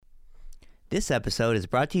This episode is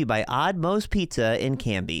brought to you by Odd Moe's Pizza in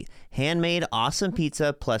Canby. Handmade awesome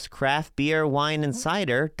pizza plus craft beer, wine, and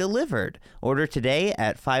cider delivered. Order today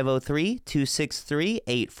at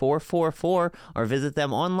 503-263-8444 or visit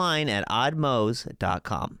them online at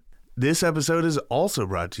oddmoes.com. This episode is also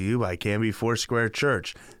brought to you by Canby Foursquare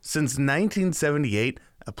Church. Since 1978,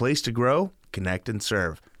 a place to grow, connect, and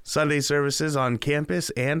serve. Sunday services on campus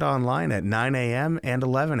and online at 9 a.m. and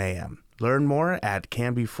 11 a.m. Learn more at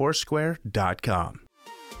canbyfoursquare.com.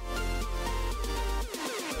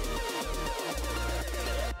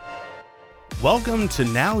 Welcome to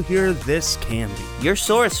Now Hear This Canby, your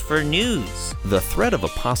source for news. The threat of a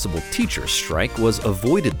possible teacher strike was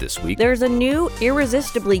avoided this week. There's a new,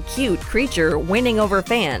 irresistibly cute creature winning over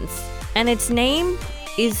fans, and its name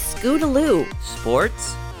is Scootaloo.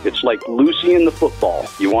 Sports. It's like Lucy in the football.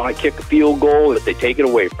 You want to kick a field goal, but they take it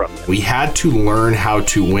away from you. We had to learn how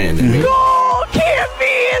to win. Goal can't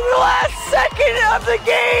be in the last second of the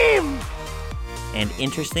game! And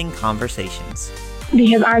interesting conversations.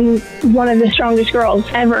 Because I'm one of the strongest girls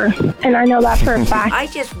ever, and I know that for a fact. I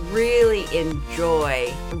just really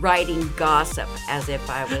enjoy writing gossip as if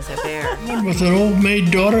I was a bear. With an old maid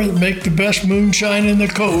daughter that make the best moonshine in the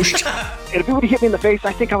coast. And if it would have hit me in the face,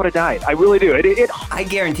 I think I would have died. I really do. I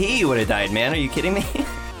guarantee you would have died, man. Are you kidding me?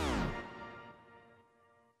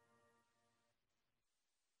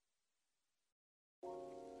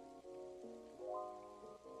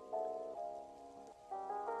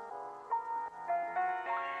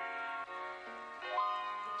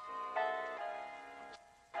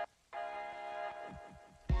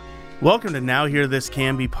 Welcome to Now Hear This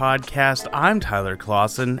Canby podcast. I'm Tyler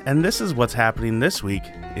Clausen, and this is what's happening this week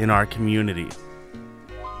in our community.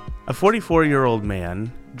 A 44-year-old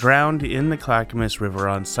man drowned in the Clackamas River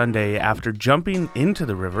on Sunday after jumping into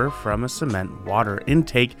the river from a cement water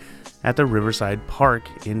intake at the Riverside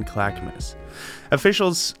Park in Clackamas.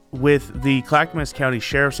 Officials with the Clackamas County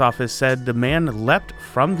Sheriff's Office said the man leapt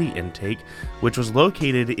from the intake, which was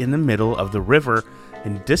located in the middle of the river,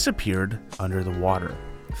 and disappeared under the water.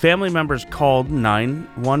 Family members called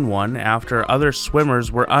 911 after other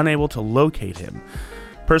swimmers were unable to locate him.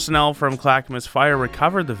 Personnel from Clackamas Fire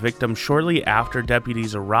recovered the victim shortly after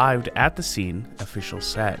deputies arrived at the scene, officials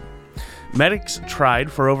said. Medics tried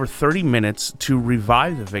for over 30 minutes to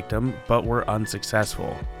revive the victim, but were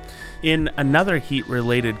unsuccessful. In another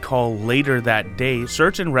heat-related call later that day,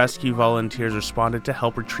 search and rescue volunteers responded to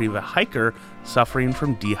help retrieve a hiker suffering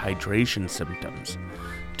from dehydration symptoms.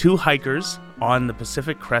 2 hikers on the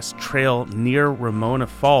Pacific Crest Trail near Ramona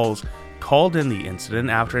Falls called in the incident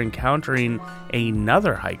after encountering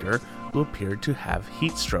another hiker who appeared to have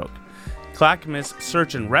heat stroke. Clackamas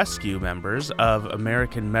Search and Rescue members of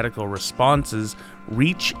American Medical Response's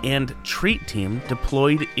Reach and Treat team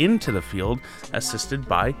deployed into the field, assisted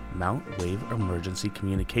by Mount Wave Emergency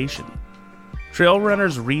Communication. Trail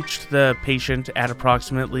runners reached the patient at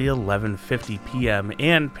approximately 11:50 p.m.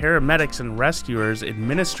 and paramedics and rescuers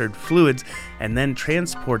administered fluids and then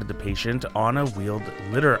transported the patient on a wheeled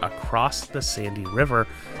litter across the Sandy River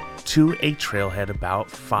to a trailhead about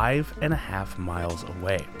 5.5 miles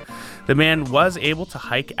away. The man was able to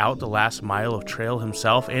hike out the last mile of trail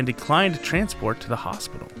himself and declined transport to the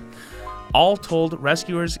hospital. All told,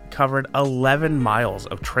 rescuers covered 11 miles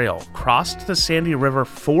of trail, crossed the Sandy River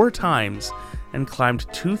 4 times, and climbed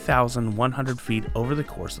 2,100 feet over the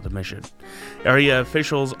course of the mission. Area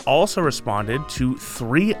officials also responded to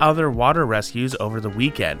 3 other water rescues over the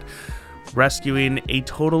weekend, rescuing a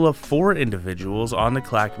total of 4 individuals on the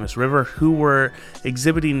Clackamas River who were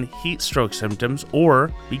exhibiting heat stroke symptoms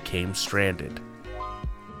or became stranded.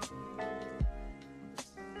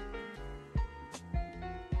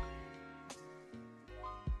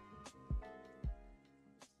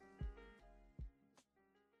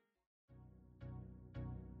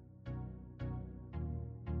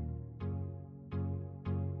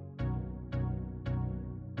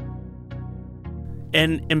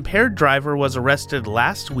 An impaired driver was arrested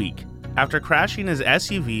last week after crashing his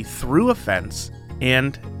SUV through a fence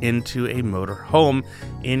and into a motor home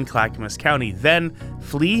in Clackamas County, then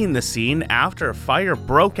fleeing the scene after a fire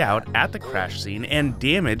broke out at the crash scene and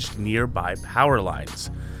damaged nearby power lines.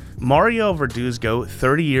 Mario Verduzco,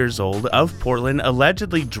 30 years old, of Portland,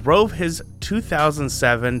 allegedly drove his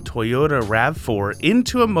 2007 Toyota RAV4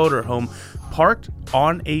 into a motorhome parked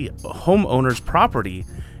on a homeowner's property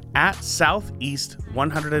at Southeast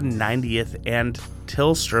 190th and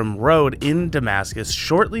Tillstrom Road in Damascus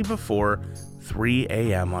shortly before 3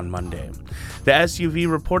 a.m. on Monday. The SUV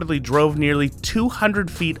reportedly drove nearly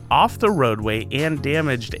 200 feet off the roadway and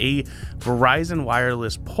damaged a Verizon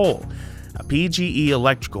wireless pole. a PGE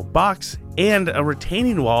electrical box, and a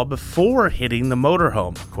retaining wall before hitting the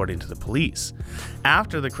motorhome, according to the police.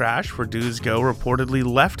 After the crash, Verduzco reportedly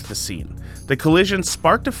left the scene. The collision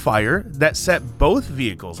sparked a fire that set both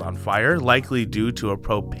vehicles on fire, likely due to a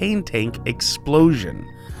propane tank explosion.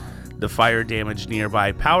 The fire damaged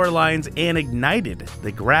nearby power lines and ignited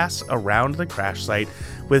the grass around the crash site,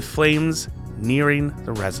 with flames nearing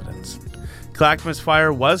the residence. Clackamas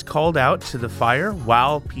Fire was called out to the fire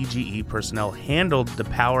while PGE personnel handled the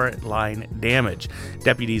power line damage.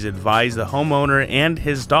 Deputies advised the homeowner and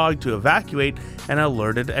his dog to evacuate and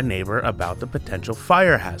alerted a neighbor about the potential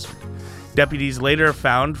fire hazard. Deputies later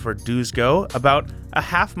found Verduzco about a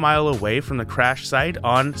half-mile away from the crash site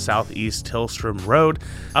on Southeast Tillstrom Road.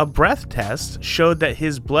 A breath test showed that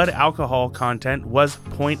his blood alcohol content was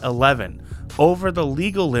 0.11, over the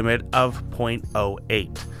legal limit of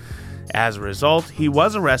 0.08. As a result, he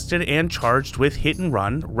was arrested and charged with hit and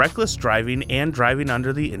run, reckless driving, and driving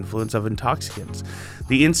under the influence of intoxicants.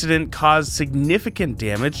 The incident caused significant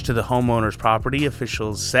damage to the homeowner's property,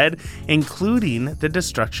 officials said, including the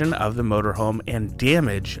destruction of the motorhome and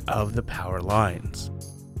damage of the power lines.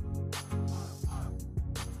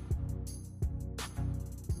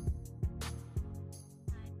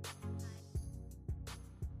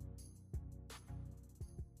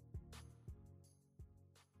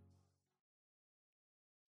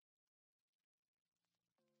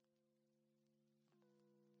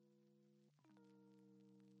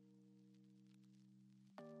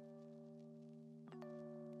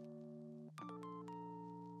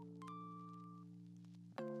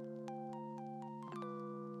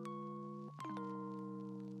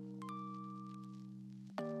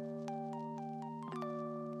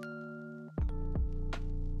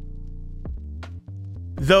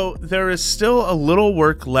 Though there is still a little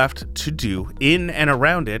work left to do in and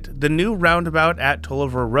around it, the new roundabout at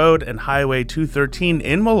Tolliver Road and Highway 213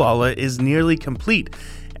 in Molalla is nearly complete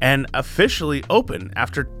and officially open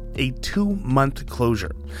after a 2-month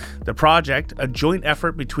closure. The project, a joint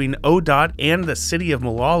effort between ODOT and the city of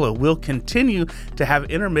Molalla, will continue to have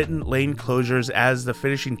intermittent lane closures as the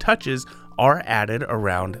finishing touches are added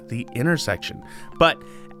around the intersection. But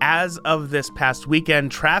as of this past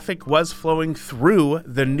weekend, traffic was flowing through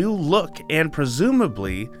the new look and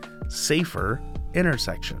presumably safer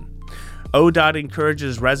intersection. ODOT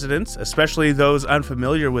encourages residents, especially those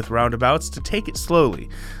unfamiliar with roundabouts, to take it slowly.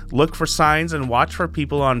 Look for signs and watch for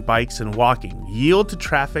people on bikes and walking. Yield to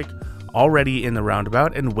traffic already in the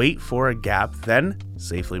roundabout and wait for a gap, then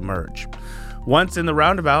safely merge. Once in the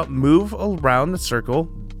roundabout, move around the circle.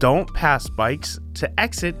 Don't pass bikes. To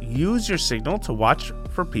exit, use your signal to watch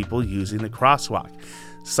for people using the crosswalk.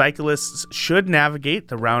 Cyclists should navigate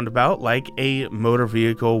the roundabout like a motor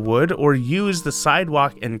vehicle would, or use the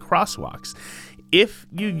sidewalk and crosswalks. If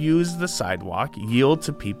you use the sidewalk, yield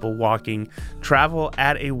to people walking, travel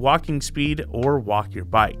at a walking speed, or walk your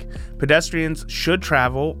bike. Pedestrians should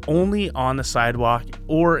travel only on the sidewalk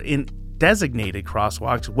or in designated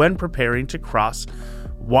crosswalks when preparing to cross.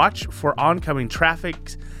 Watch for oncoming traffic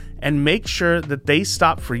and make sure that they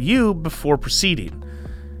stop for you before proceeding.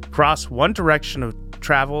 Cross one direction of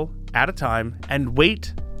travel at a time and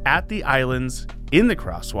wait at the islands in the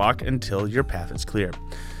crosswalk until your path is clear.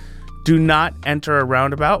 Do not enter a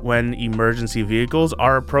roundabout when emergency vehicles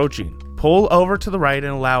are approaching. Pull over to the right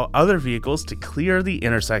and allow other vehicles to clear the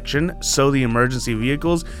intersection so the emergency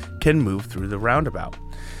vehicles can move through the roundabout.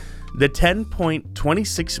 The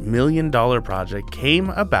 $10.26 million project came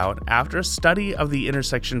about after a study of the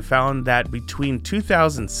intersection found that between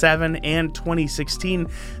 2007 and 2016,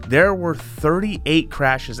 there were 38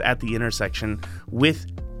 crashes at the intersection, with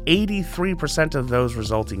 83% of those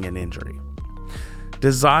resulting in injury.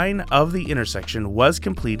 Design of the intersection was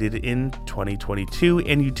completed in 2022,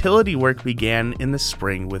 and utility work began in the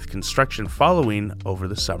spring, with construction following over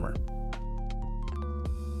the summer.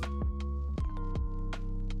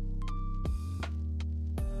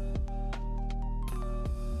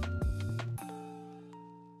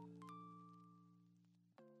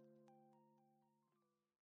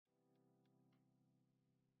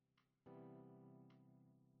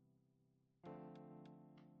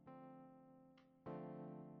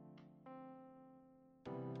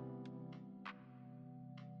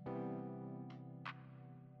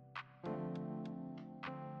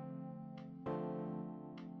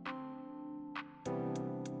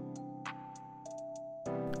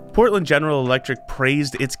 Portland General Electric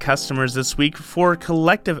praised its customers this week for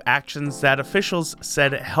collective actions that officials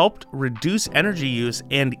said helped reduce energy use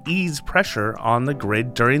and ease pressure on the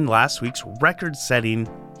grid during last week's record-setting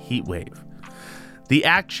heat wave. The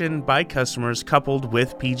action by customers, coupled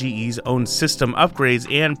with PGE's own system upgrades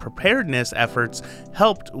and preparedness efforts,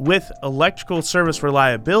 helped with electrical service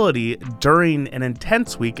reliability during an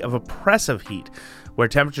intense week of oppressive heat, where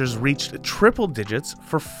temperatures reached triple digits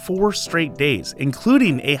for 4 straight days,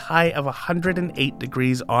 including a high of 108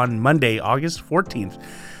 degrees on Monday, August 14th.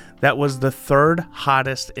 That was the 3rd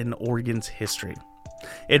hottest in Oregon's history.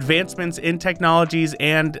 Advancements in technologies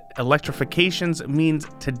and electrifications means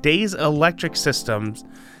today's electric systems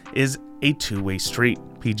is a two-way street,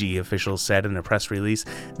 PGE officials said in a press release.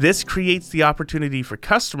 This creates the opportunity for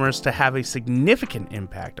customers to have a significant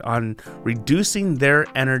impact on reducing their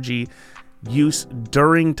energy use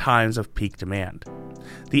during times of peak demand.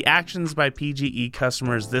 The actions by PGE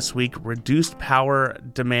customers this week reduced power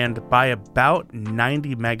demand by about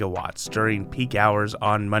 90 megawatts during peak hours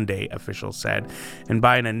on Monday, officials said, and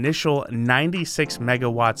by an initial 96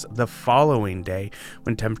 megawatts the following day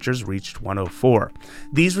when temperatures reached 104.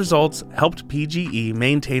 These results helped PGE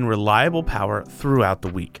maintain reliable power throughout the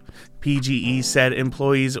week. PGE said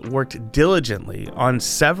employees worked diligently on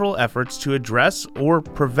several efforts to address or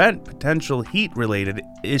prevent potential heat-related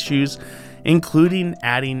issues, including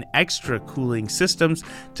adding extra cooling systems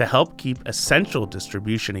to help keep essential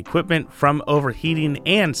distribution equipment from overheating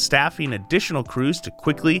and staffing additional crews to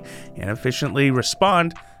quickly and efficiently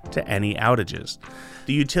respond to any outages.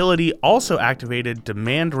 The utility also activated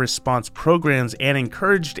demand response programs and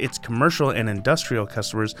encouraged its commercial and industrial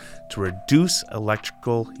customers to reduce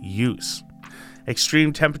electrical use.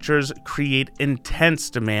 Extreme temperatures create intense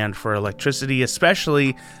demand for electricity,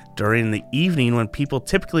 especially during the evening when people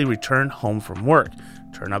typically return home from work,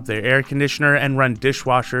 turn up their air conditioner, and run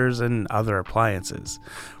dishwashers and other appliances.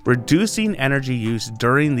 Reducing energy use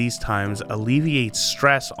during these times alleviates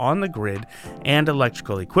stress on the grid and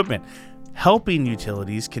electrical equipment, helping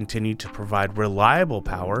utilities continue to provide reliable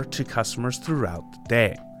power to customers throughout the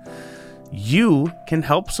day. You can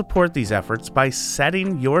help support these efforts by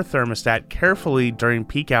setting your thermostat carefully during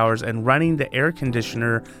peak hours and running the air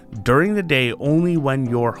conditioner during the day only when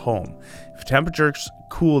you're home. If temperatures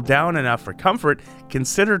cool down enough for comfort,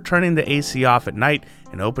 consider turning the AC off at night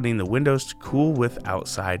and opening the windows to cool with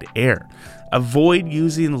outside air. Avoid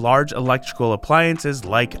using large electrical appliances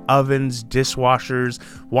like ovens, dishwashers,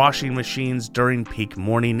 washing machines during peak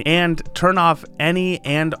morning, and turn off any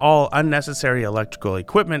and all unnecessary electrical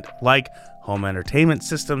equipment like home entertainment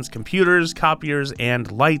systems, computers, copiers,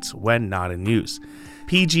 and lights when not in use.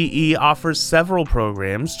 PGE offers several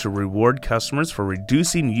programs to reward customers for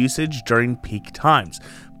reducing usage during peak times,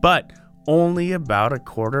 but only about a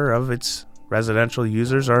quarter of its residential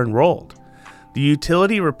users are enrolled. The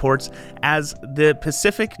utility reports as the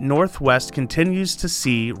Pacific Northwest continues to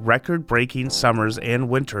see record-breaking summers and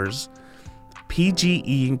winters,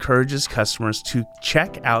 PGE encourages customers to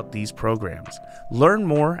check out these programs. Learn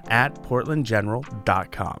more at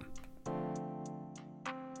portlandgeneral.com.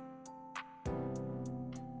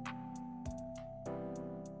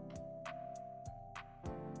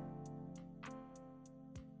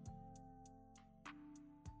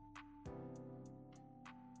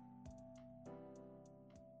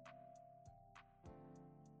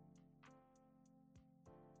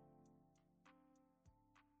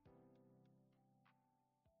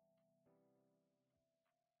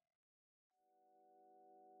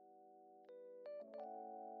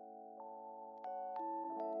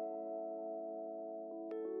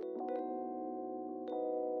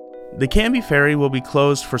 The Canby Ferry will be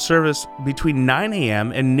closed for service between 9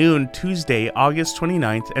 a.m. and noon Tuesday, August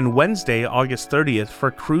 29th and Wednesday, August 30th for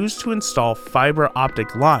crews to install fiber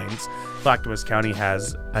optic lines, Clackamas County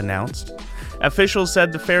has announced. Officials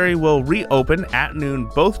said the ferry will reopen at noon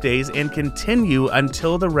both days and continue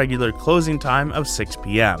until the regular closing time of 6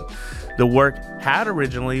 p.m. The work had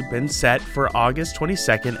originally been set for August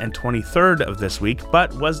 22nd and 23rd of this week,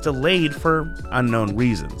 but was delayed for unknown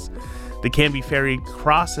reasons. The Canby Ferry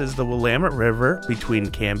crosses the Willamette River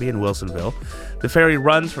between Canby and Wilsonville. The ferry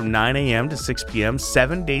runs from 9 a.m. to 6 p.m.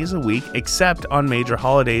 7 days a week, except on major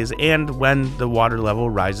holidays and when the water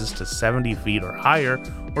level rises to 70 feet or higher,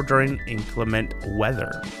 or during inclement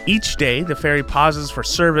weather. Each day, the ferry pauses for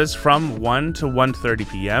service from 1 to 1:30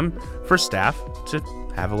 p.m. for staff to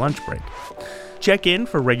have a lunch break. Check in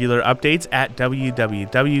for regular updates at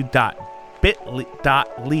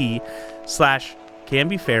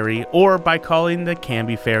www.bit.ly/Canby Ferry or by calling the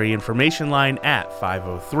Canby Ferry information line at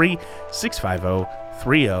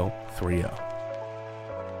 503-650-3030.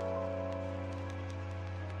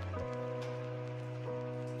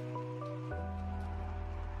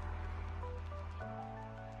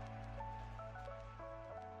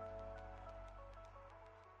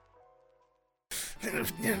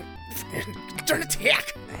 Turn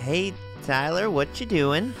attack. Hey, Tyler, what you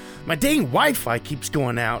doing? My dang Wi-Fi keeps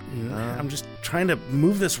going out, and I'm just trying to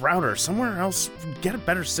move this router somewhere else, get a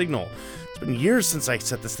better signal. It's been years since I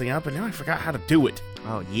set this thing up, and now I forgot how to do it.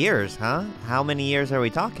 Oh, years, huh? How many years are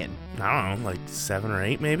we talking? I don't know, like 7 or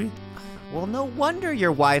 8 maybe? Well, no wonder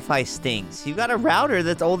your Wi-Fi stinks. You got a router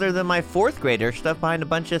that's older than my 4th grader stuffed behind a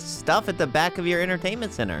bunch of stuff at the back of your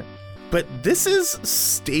entertainment center. But this is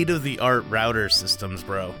state-of-the-art router systems,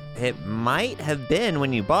 bro. It might have been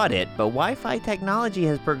when you bought it, but Wi-Fi technology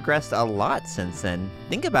has progressed a lot since then.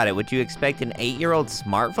 Think about it. Would you expect an 8-year-old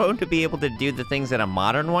smartphone to be able to do the things that a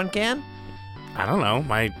modern one can? I don't know.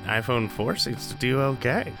 My iPhone 4 seems to do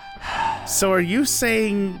okay. So are you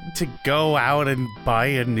saying to go out and buy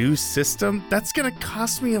a new system? That's gonna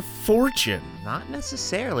cost me a fortune. Not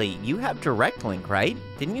necessarily. You have DirectLink, right?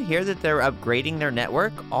 Didn't you hear that they're upgrading their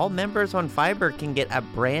network? All members on Fiber can get a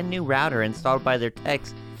brand new router installed by their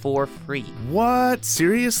techs for free. What?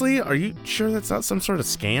 Seriously? Are you sure that's not some sort of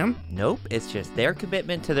scam? Nope, it's just their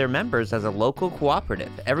commitment to their members as a local cooperative.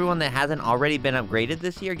 Everyone that hasn't already been upgraded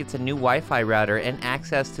this year gets a new Wi-Fi router and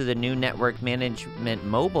access to the new network management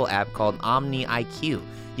mobile app called Omni IQ.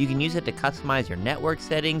 You can use it to customize your network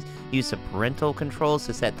settings, use the parental controls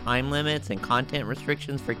to set time limits and content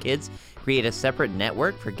restrictions for kids, create a separate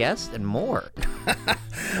network for guests, and more.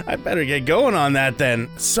 I better get going on that then.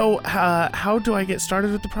 So, how do I get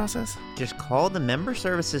started with the process? Just call the member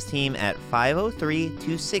services team at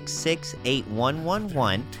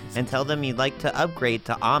 503-266-8111 and tell them you'd like to upgrade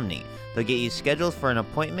to Omni. They'll get you scheduled for an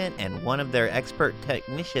appointment, and one of their expert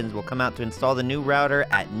technicians will come out to install the new router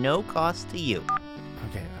at no cost to you.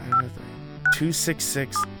 Okay,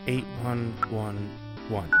 503-266-8111.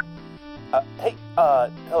 Hey,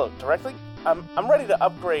 hello, DirectLink? I'm ready to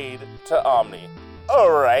upgrade to Omni.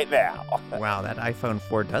 Right now. Wow, that iPhone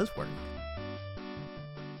 4 does work.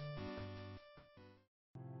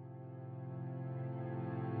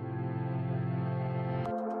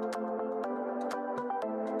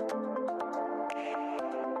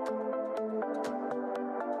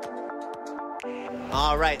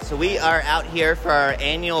 All right, so we are out here for our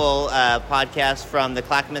annual podcast from the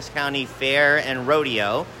Clackamas County Fair and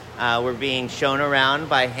Rodeo. We're being shown around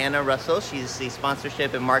by Hannah Russell. She's the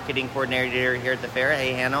sponsorship and marketing coordinator here at the fair.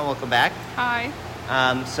 Hey, Hannah, welcome back. Hi.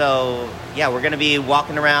 We're going to be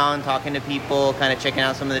walking around, talking to people, kind of checking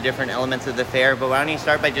out some of the different elements of the fair. But why don't you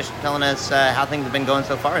start by just telling us how things have been going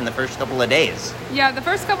so far in the first couple of days? Yeah, the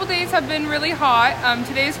first couple of days have been really hot.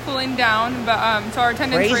 Today's cooling down, but so our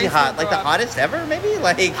attendance crazy rates hot, like the hottest ever, maybe?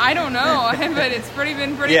 Like I don't know, but it's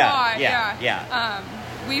been pretty hot. Yeah.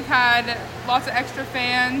 We've had lots of extra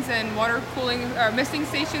fans and water cooling, or misting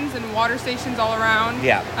stations and water stations all around.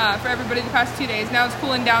 For everybody the past 2 days. Now it's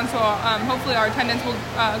cooling down, so hopefully our attendance will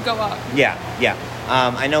go up. Yeah.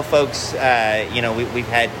 I know folks, we've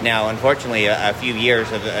had now, unfortunately, a few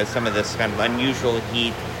years of some of this kind of unusual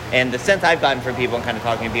heat. And the sense I've gotten from people and kind of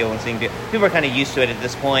talking to people and seeing people are kind of used to it at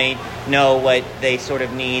this point, know what they sort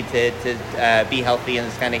of need to be healthy in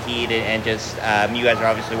this kind of heat. And just, you guys are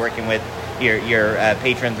obviously working with your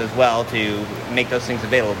patrons as well to make those things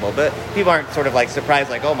available. But people aren't sort of like surprised,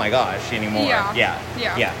 like, oh my gosh, anymore. Yeah.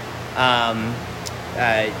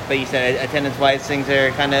 But you said attendance-wise, things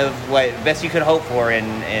are kind of what best you could hope for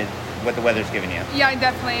in what the weather's giving you. Yeah,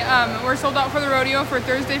 definitely. We're sold out for the rodeo for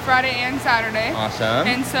Thursday, Friday, and Saturday. Awesome.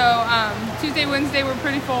 And so Tuesday, Wednesday, we're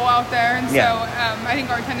pretty full out there. And so I think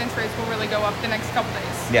our attendance rates will really go up the next couple days.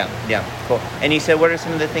 Yeah, cool. And you said, what are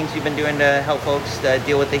some of the things you've been doing to help folks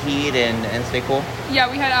deal with the heat and stay cool? Yeah,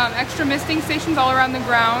 we had extra misting stations all around the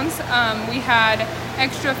grounds. We had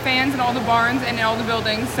extra fans in all the barns and in all the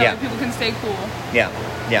buildings so that people can stay cool. Yeah.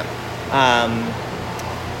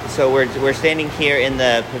 So we're standing here in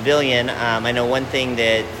the pavilion. I know one thing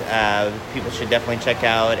that people should definitely check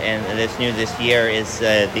out, and that's new this year, is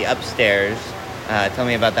the upstairs. Tell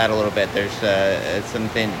me about that a little bit. There's a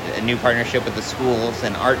new partnership with the schools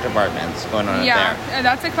and art departments going on up there. Yeah,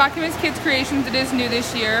 that's a Clackamas Kids Creations that is new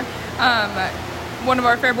this year. One of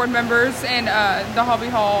our Fair Board members and the Hobby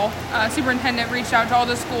Hall superintendent reached out to all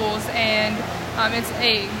the schools, and it's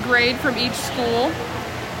a grade from each school.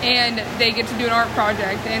 And they get to do an art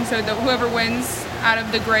project, and so whoever wins out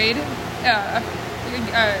of the grade,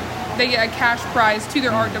 they get a cash prize to their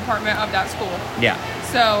art department of that school. Yeah.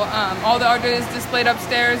 So all the art is displayed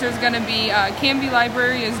upstairs. There's going to be Canby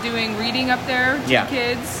Library is doing reading up there to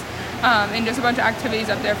kids. and just a bunch of activities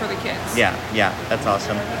up there for the kids. Yeah, that's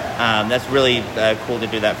awesome. That's really cool to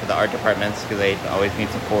do that for the art departments because they always need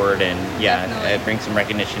support, and Definitely. it brings some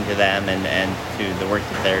recognition to them and to the work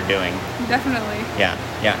that they're doing. Definitely. Yeah.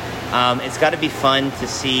 It's got to be fun to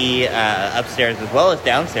see upstairs as well as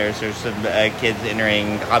downstairs. There's some kids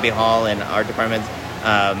entering Hobby Hall and art departments.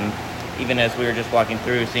 Even as we were just walking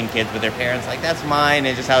through, seeing kids with their parents, like, that's mine,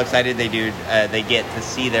 and just how excited they get to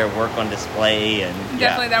see their work on display. And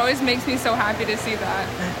Definitely, that always makes me so happy to see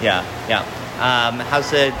that. Yeah.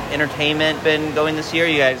 How's the entertainment been going this year?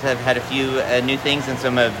 You guys have had a few new things and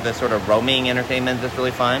some of the sort of roaming entertainment that's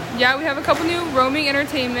really fun. Yeah, we have a couple new roaming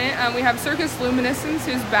entertainment. We have Circus Luminescence,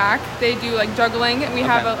 who's back. They do like juggling, and we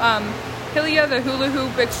have Hilia, the hula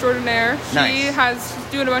hoop extraordinaire.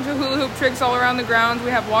 She's doing a bunch of hula hoop tricks all around the grounds.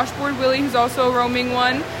 We have Washboard Willie, who's also a roaming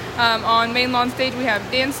one. On Main Lawn Stage, we have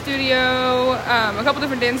Dance Studio, a couple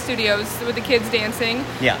different dance studios with the kids dancing.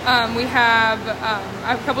 Yeah. We have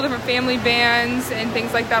a couple different family bands and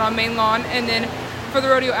things like that on Main Lawn. And then for the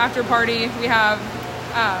rodeo after party, we have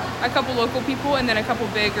a couple local people and then a couple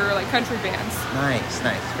bigger like country bands. Nice.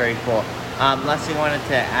 Very cool. Last thing I wanted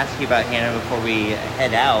to ask you about, Hannah, before we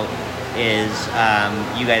head out is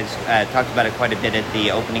you guys talked about it quite a bit at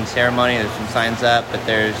the opening ceremony. There's some signs up, but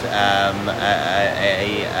there's a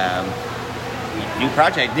new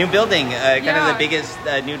project, new building, kind of the biggest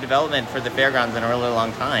new development for the fairgrounds in a really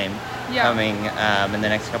long time coming in the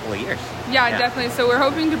next couple of years. Yeah, definitely. So we're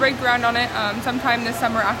hoping to break ground on it sometime this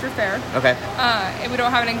summer after fair. Okay. We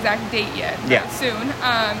don't have an exact date yet, but soon.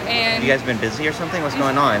 And you guys been busy or something? What's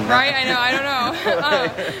going on? Right, I know. I don't know.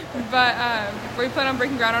 But we plan on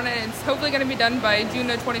breaking ground on it. It's hopefully going to be done by June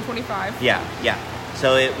of 2025. Yeah.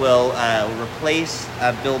 So it will replace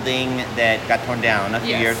a building that got torn down a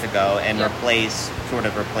few years ago and replace what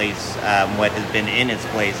has been in its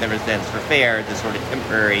place ever since for fair, the sort of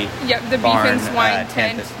temporary the barn, beef and swine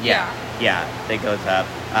tent. That goes up.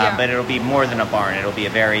 But it'll be more than a barn. It'll be a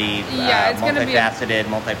very it's multifaceted,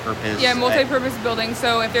 multi-purpose. Yeah, multi-purpose building.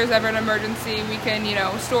 So if there's ever an emergency, we can,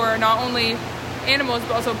 store not only animals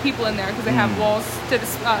but also people in there because they have walls to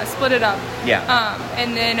split it up.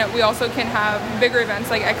 And then we also can have bigger events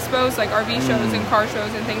like expos, like RV shows and car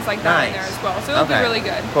shows and things like that in there as well. So it'll be really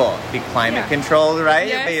good. Cool. Be climate controlled, right?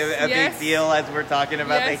 Yes, it'll be a big deal as we're talking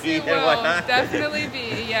about the heat and whatnot. Definitely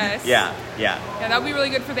be. Yes. Yeah, that'll be really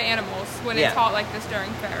good for the animals when it's hot like this during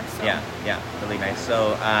fair. So. Yeah, really nice.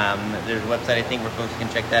 So there's a website, I think, where folks can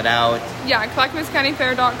check that out. Yeah,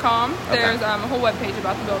 clackamascountyfair.com. There's a whole webpage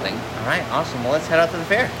about the building. All right, awesome. Well, let's head out to the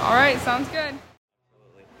fair. All right, sounds good.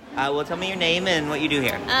 Well, tell me your name and what you do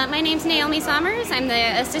here. My name's Naomi Sommers. I'm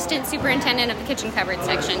the assistant superintendent of the kitchen cupboard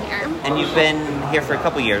section here. And you've been here for a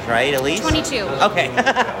couple years, right, at least? 22. Okay.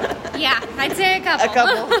 Yeah, I'd say a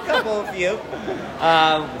couple. A couple of you.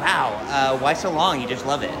 Wow. Why so long? You just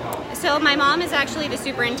love it. So my mom is actually the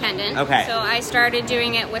superintendent. Okay. So I started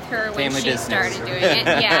doing it with her when she started doing it.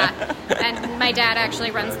 Yeah. And my dad actually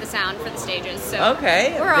runs the sound for the stages. So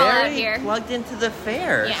we're all out here. Plugged into the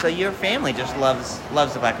fair. Yeah. So your family just loves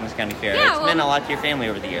the Clackamas County Fair. Yeah, it's meant a lot to your family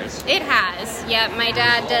over the years. It has. Yeah, my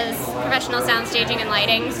dad does professional sound staging and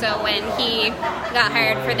lighting. So when he got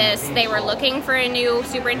hired for this, they were looking for a new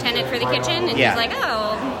superintendent for the kitchen, and he's like,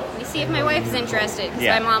 see if my wife is interested because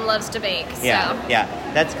my mom loves to bake.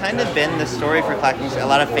 That's kind of been the story for Clackamas. A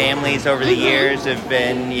lot of families over the years have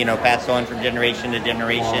been, passed on from generation to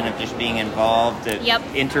generation of just being involved,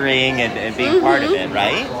 entering and being part of it,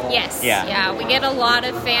 right? Yes. Yeah. We get a lot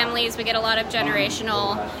of families. We get a lot of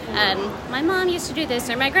generational. My mom used to do this,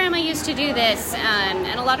 or my grandma used to do this,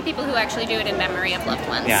 and a lot of people who actually do it in memory of loved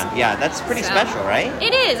ones. Yeah. That's pretty special, right?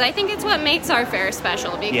 It is. I think it's what makes our fair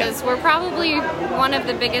special because we're probably one of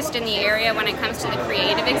the biggest in the area when it comes to the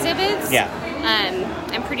creative exhibits.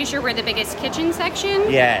 I'm pretty sure we're the biggest kitchen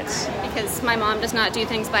section. Yes. Because my mom does not do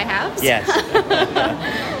things by halves. Yes.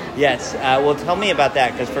 Yes. Well, tell me about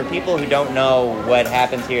that, because for people who don't know what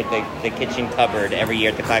happens here at the kitchen cupboard every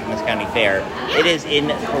year at the Clackamas County Fair, it is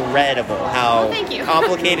incredible how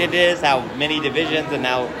complicated it is, how many divisions, and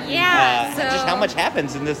how just how much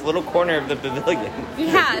happens in this little corner of the pavilion.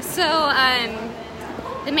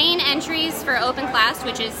 The main entries for open class,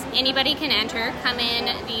 which is anybody can enter, come in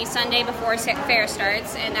the Sunday before fair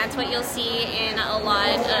starts, and that's what you'll see in a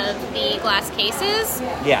lot of the glass cases.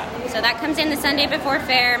 Yeah. So that comes in the Sunday before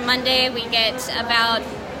fair. Monday we get about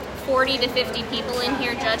 40 to 50 people in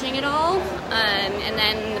here judging it all, and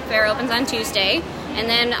then the fair opens on Tuesday. And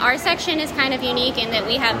then our section is kind of unique in that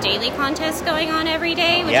we have daily contests going on every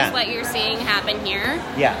day, which is what you're seeing happen here.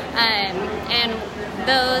 Yeah. And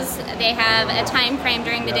those, they have a time frame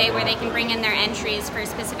during the day where they can bring in their entries for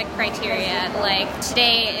specific criteria. Like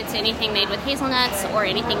today, it's anything made with hazelnuts or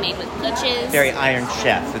anything made with peaches. Very Iron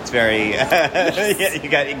Chef. It's very you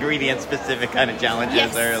got ingredient specific kind of challenges.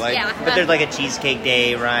 Yes. Or like, but there's like a cheesecake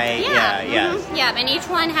day, right? Yeah. Yes. Yeah, and each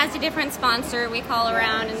one has a different sponsor. We call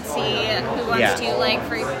around and see who wants to. Like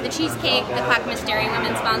for the cheesecake, the Clackamas Dairy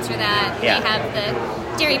Women sponsor that. Yeah. They have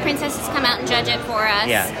the Dairy Princesses come out and judge it for us.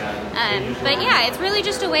 Yeah. But yeah, it's really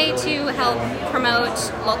just a way to help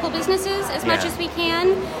promote local businesses as much as we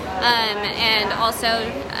can. And also,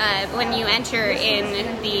 when you enter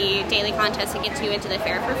in the daily contest, it gets you into the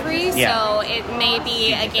fair for free. Yeah. So it may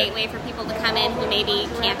be a gateway for people to come in who maybe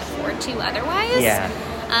can't afford to otherwise. Yeah.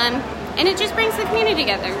 And it just brings the community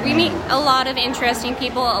together. We meet a lot of interesting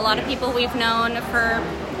people, a lot of people we've known for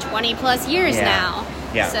 20 plus years now.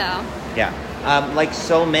 Yeah. So. Yeah. Like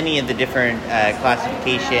so many of the different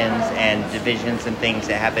classifications and divisions and things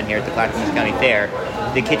that happen here at the Clackamas County Fair,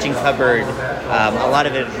 the kitchen cupboard, a lot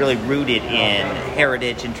of it is really rooted in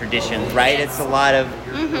heritage and traditions, right? It's a lot of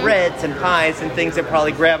breads and pies and things that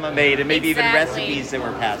probably grandma made and maybe even recipes that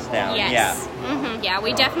were passed down. Yes. Yeah. Yeah,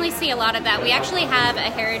 we definitely see a lot of that. We actually have a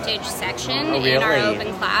heritage section in our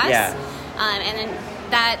open class. Yeah. And then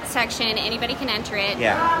that section, anybody can enter it.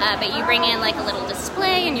 Yeah. But you bring in like a little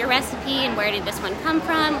display and your recipe and where did this one come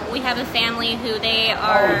from. We have a family who they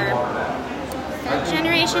are third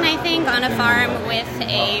generation, I think, on a farm with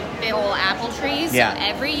a big old apple tree. So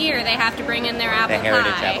every year they have to bring in their apple pie. The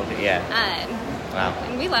heritage apple tree, wow.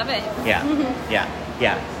 And we love it.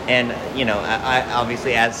 Yeah. And, you know, I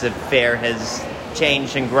obviously as the fair has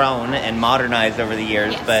changed and grown and modernized over the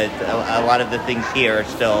years, but a lot of the things here are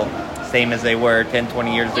still same as they were 10,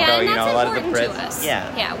 20 years ago. And you know, a lot of the to us.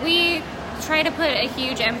 Yeah, we try to put a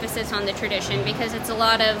huge emphasis on the tradition because it's a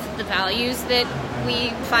lot of the values that we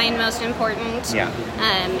find most important. Yeah.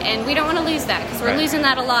 And we don't want to lose that because we're losing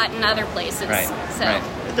that a lot in other places. Right. So. Right.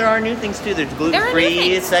 But there are new things too. There's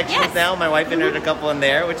gluten-free sections now. My wife entered a couple in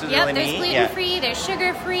there, which is really neat. There's gluten-free, there's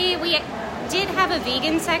sugar-free. We did have a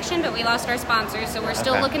vegan section, but we lost our sponsor, so we're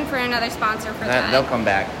still looking for another sponsor for that. They'll come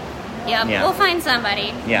back. Yep, we'll find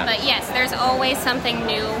somebody. Yeah. But yes, there's always something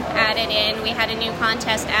new added in. We had a new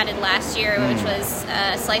contest added last year, which was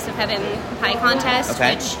a Slice of Heaven pie contest,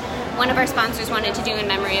 which one of our sponsors wanted to do in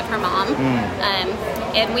memory of her mom.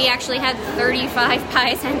 And we actually had 35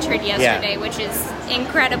 pies entered yesterday, which is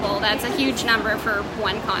incredible. That's a huge number for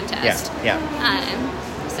one contest.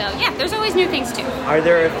 So, there's always new things, too. Are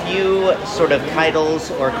there a few sort of titles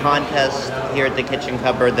or contests here at the Kitchen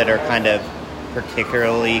Cupboard that are kind of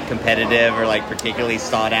particularly competitive or like particularly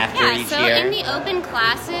sought after each year? In the open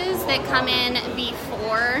classes that come in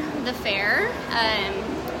before the fair,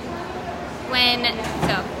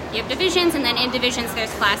 you have divisions, and then in divisions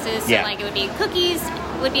there's classes. So like it would be cookies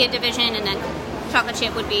would be a division, and then chocolate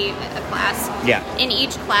chip would be a class. Yeah. In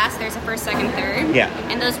each class there's a first, second, third. Yeah.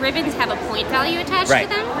 And those ribbons have a point value attached to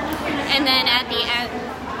them. And then at the end,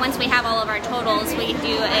 once we have all of our totals, we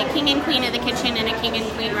do a king and queen of the kitchen and a king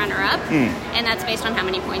and queen runner-up. And that's based on how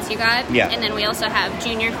many points you got. And then we also have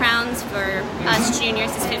junior crowns for us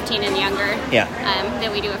juniors is 15 and younger.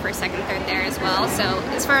 Then we do a first, second, third there as well. So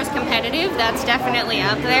as far as competitive, that's definitely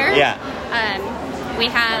up there. We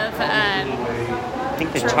have... I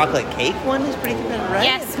think the chocolate cake one is pretty good, right?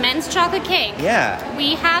 Yes, men's chocolate cake. Yeah.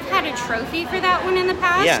 We have had a trophy for that one in the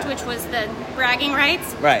past, which was the bragging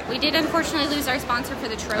rights. Right. We did unfortunately lose our sponsor for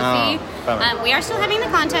the trophy. Oh, we are still having the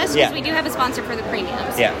contest because we do have a sponsor for the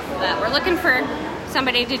premiums. But we're looking for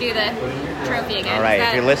somebody to do the trophy again. All right,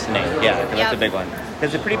 if you're listening, that's a big one.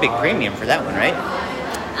 There's a pretty big premium for that one, right?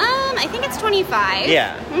 I think it's 25.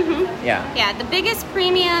 Yeah, the biggest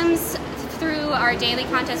premiums through our daily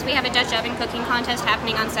contest, we have a Dutch oven cooking contest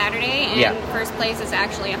happening on Saturday, and first place is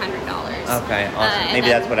actually $100. Okay, awesome. Maybe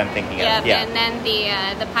that's what I'm thinking of. And then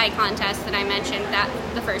the pie contest that I mentioned, that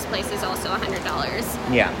the first place is also $100.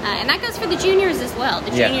 And that goes for the juniors as well. The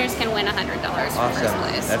juniors can win $100 for first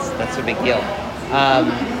place. That's a big deal.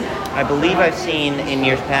 I believe I've seen in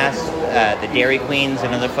years past the Dairy Queens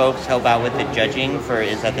and other folks help out with the judging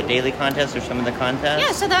is that the daily contest or some of the contests?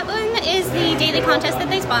 Yeah, so that one is the daily contest that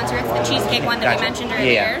they sponsor. It's the cheesecake one that we mentioned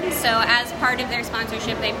earlier. So as part of their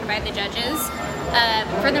sponsorship, they provide the judges.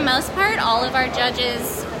 For the most part, all of our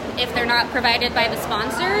judges, if they're not provided by the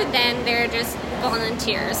sponsor, then they're just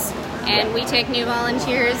volunteers. And we take new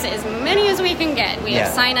volunteers, as many as we can get. We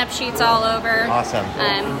have sign-up sheets all over. Awesome.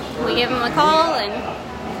 We give them a call, and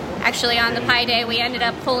actually on the pie day, we ended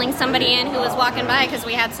up pulling somebody in who was walking by because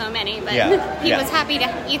we had so many. But he was happy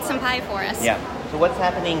to eat some pie for us. So what's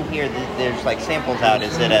happening here? There's like samples out.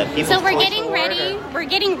 Is it a people's So we're choice getting award, ready. or? We're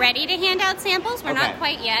getting ready to hand out samples. We're not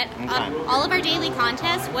quite yet. Okay. All of our daily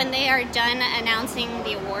contests, when they are done announcing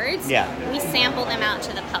the awards, we sample them out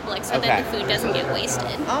to the public so that the food doesn't get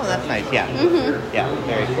wasted. Oh, that's nice. Yeah. Yeah.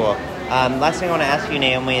 Very cool. Last thing I want to ask you,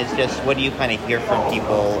 Naomi, is just what do you kind of hear from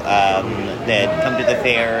people that come to the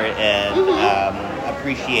fair and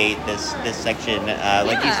appreciate this section?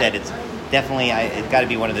 Like you said, it's definitely, it's got to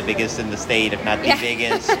be one of the biggest in the state, if not the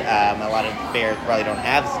biggest. A lot of fairs probably don't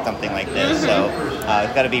have something like this, so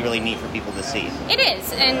it's got to be really neat for people to see. It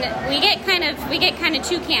is, and we get kind of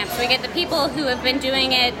two camps. We get the people who have been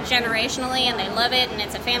doing it generationally and they love it, and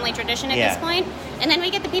it's a family tradition at this point. And then we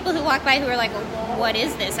get the people who walk by who are like, well, what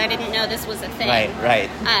is this? I didn't know this was a thing. Right.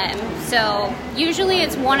 So usually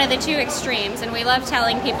it's one of the two extremes, and we love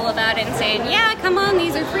telling people about it and saying, yeah, come on,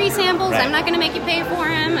 these are free samples. I'm not going to make you pay for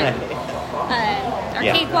them. Our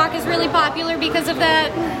cakewalk is really popular because of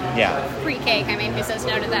that. Yeah. Free cake. I mean, who says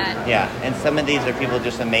no to that? Yeah, and some of these are people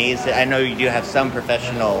just amazed. I know you do have some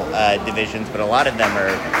professional divisions, but a lot of them are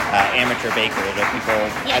amateur bakers. Are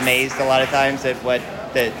people amazed a lot of times at what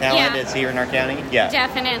the talent is here in our county? Yeah.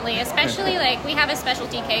 Definitely. Especially, like, we have a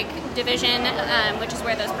specialty cake division, which is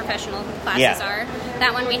where those professional classes are.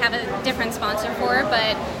 That one we have a different sponsor for,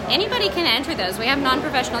 but anybody can enter those. We have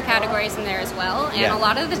non-professional categories in there as well, and a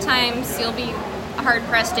lot of the times you'll be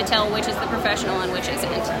hard-pressed to tell which is the professional and which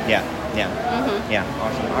isn't. Yeah,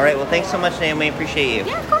 awesome. All right, well, thanks so much, Naomi. Appreciate you.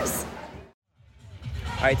 Yeah, of course.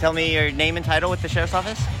 All right, tell me your name and title with the Sheriff's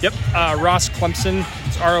Office. Yep, Ross Clemson.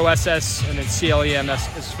 It's ROSS, and it's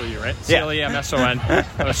CLEMS is for you, right? CLEMSON.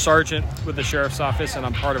 I'm a sergeant with the Sheriff's Office, and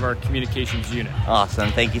I'm part of our communications unit.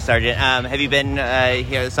 Awesome. Thank you, Sergeant. Have you been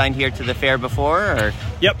assigned here to the fair before? Or?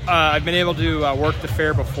 Yep, I've been able to work the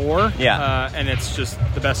fair before. Yeah. And it's just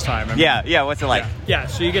the best time. I mean, what's it like? Yeah,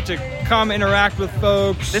 so you get to come interact with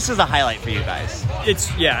folks. This is a highlight for you guys.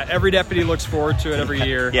 It's, every deputy looks forward to it every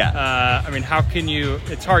year. I mean, how can you...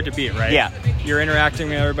 It's hard to beat, right? Yeah. You're interacting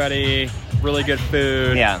with everybody, really good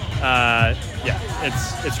food. It's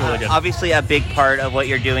really good. Obviously, a big part of what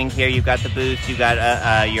you're doing here, you've got the booths, you've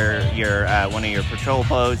got your one of your patrol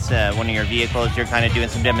boats, one of your vehicles. You're kind of doing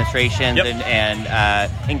some demonstrations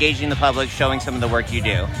and engaging the public, showing some of the work you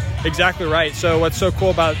do. Exactly right. So what's so cool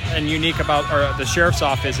about and unique about the Sheriff's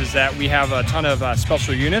Office is that we have a ton of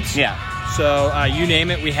special units. Yeah. So you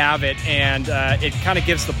name it, we have it, and it kind of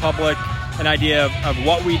gives the public an idea of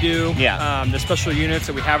what we do, the special units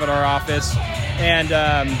that we have at our office, and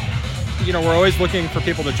we're always looking for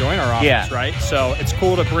people to join our office, right? So it's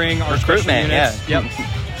cool to bring our special units.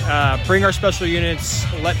 Bring our special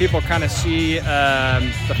units, let people kind of see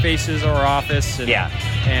the faces of our office,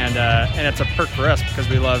 and it's a perk for us because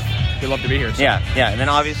we love to be here. So. And then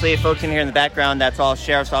obviously, folks in here in the background, that's all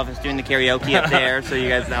Sheriff's Office doing the karaoke up there. So you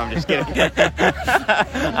guys know, I'm just kidding.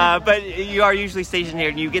 But you are usually stationed here,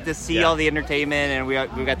 and you get to see all the entertainment, and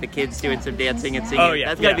we've got the kids doing some dancing and singing. Oh yeah,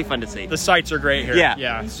 that's gotta be fun to see. The sights are great here.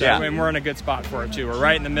 And we're in a good spot for it too. We're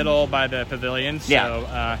right in the middle by the pavilion.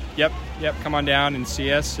 So come on down and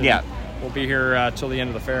see us. And we'll be here till the end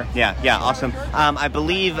of the fair. Awesome. I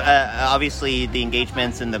believe, obviously, the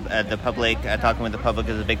engagements and the public, talking with the public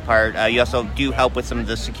is a big part. You also do help with some of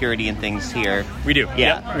the security and things here. We do.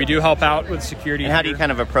 We do help out with security. And how do you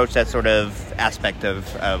kind of approach that sort of aspect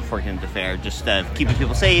of working at the fair? Just keeping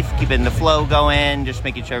people safe, keeping the flow going, just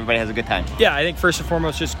making sure everybody has a good time. Yeah, I think first and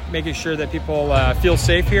foremost, just making sure that people feel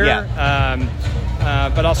safe here.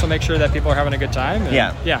 But also make sure that people are having a good time.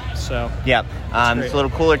 And, it's a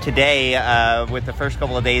little cooler today with the first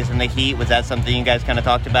couple of days in the heat. Was that something you guys kind of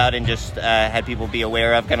talked about and just had people be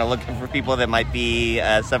aware of, kind of looking for people that might be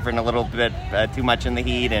suffering a little bit too much in the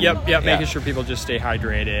heat? And, making sure people just stay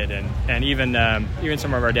hydrated, and even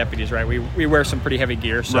some of our deputies, right? We wear some pretty heavy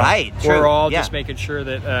gear, so we're all just making sure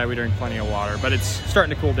that we drink plenty of water. But it's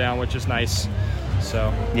starting to cool down, which is nice.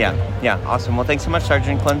 So Awesome. Well, thanks so much,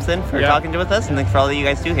 Sergeant Clemson, for talking with us, and thanks for all that you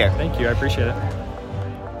guys do here. Thank you. I appreciate it.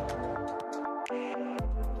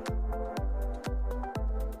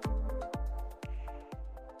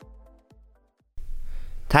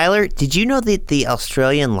 Tyler, did you know that the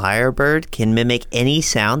Australian lyrebird can mimic any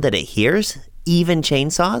sound that it hears, even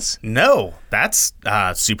chainsaws? No, that's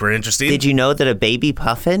super interesting. Did you know that a baby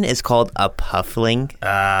puffin is called a puffling?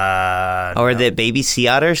 Or that baby sea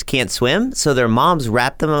otters can't swim, so their moms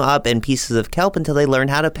wrap them up in pieces of kelp until they learn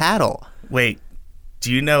how to paddle? Wait,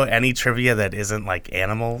 Do you know any trivia that isn't like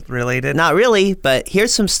animal related? Not really, but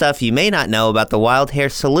here's some stuff you may not know about the Wild Hare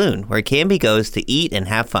Saloon, where Canby goes to eat and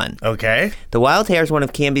have fun. Okay. The Wild Hare is one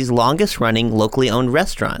of Canby's longest running locally owned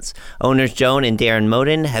restaurants. Owners Joan and Darren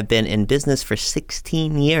Moden have been in business for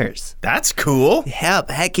 16 years. That's cool. Yeah,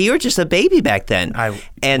 heck, you were just a baby back then.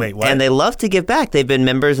 Wait, what? And they love to give back. They've been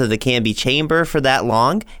members of the Canby Chamber for that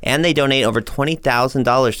long, and they donate over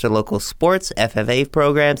 $20,000 to local sports, FFA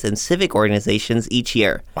programs, and civic organizations each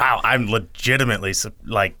year. Wow, I'm legitimately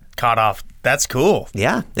caught off. That's cool.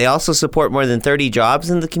 Yeah. They also support more than 30 jobs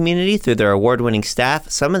in the community through their award-winning staff,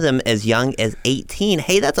 some of them as young as 18.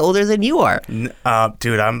 Hey, that's older than you are.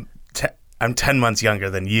 Dude, I'm 10 months younger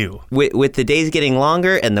than you. With the days getting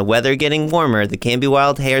longer and the weather getting warmer, the Canby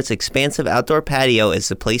Wild Hare's expansive outdoor patio is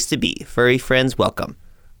the place to be. Furry friends welcome.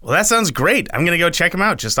 Well, that sounds great. I'm going to go check them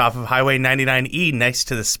out just off of Highway 99E next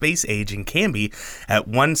to the Space Age in Canby at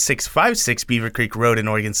 1656 Beaver Creek Road in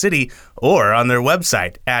Oregon City, or on their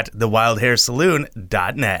website at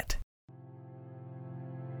thewildharesaloon.net.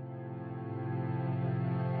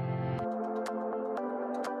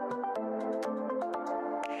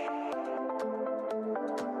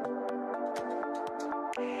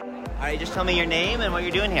 All right, just tell me your name and what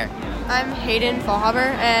you're doing here. I'm Hayden Fallhaber,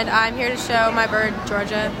 and I'm here to show my bird,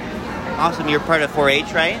 Georgia. Awesome. You're part of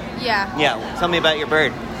 4-H, right? Yeah. Yeah. Tell me about your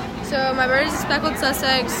bird. So my bird is a speckled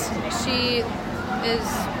Sussex.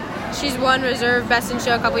 She's won reserve best in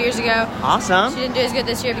show a couple years ago. Awesome. She didn't do as good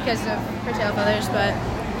this year because of her tail feathers, but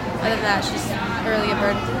other than that, she's a really good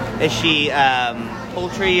bird. Is she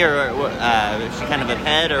poultry, or is she kind of a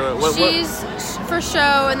pet, or what? She's for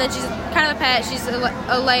show, and then she's kind of a pet. She's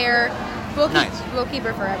a layer. We'll keep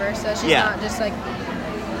her forever, so she's not just like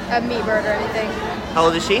a meat bird or anything. How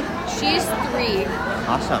old is she? She's 3.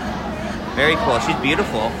 Awesome. Very cool. She's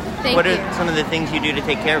beautiful. Thank what you. are some of the things you do to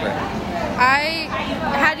take care of her? I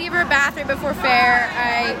had to give her a bath right before fair.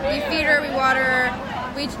 We feed her, we water her.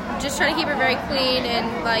 We just try to keep her very clean and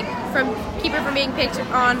keep her from being picked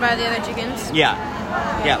on by the other chickens. Yeah.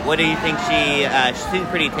 Yeah. What do you think she seems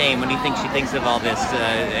pretty tame. What do you think she thinks of all this?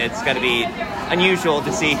 It's got to be unusual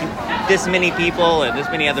to see this many people and this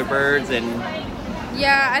many other birds and.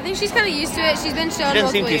 Yeah, I think she's kind of used to it. She's been shown multiple years in a row. She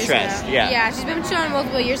doesn't seem too stressed. Yeah, she's been shown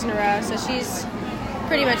multiple years in a row, so she's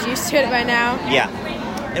pretty much used to it by now. Yeah.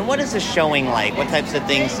 And what is the showing like? What types of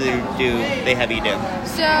things do they have you do?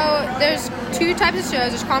 So there's 2 types of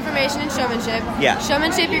shows. There's conformation and showmanship. Yeah.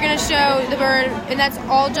 Showmanship, you're going to show the bird, and that's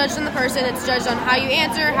all judged on the person. It's judged on how you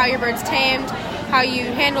answer, how your bird's tamed, how you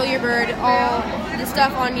handle your bird, all the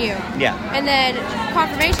stuff on you. Yeah. And then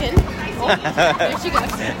conformation. There she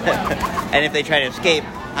goes. And if they try to escape,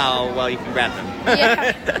 how well you can grab them.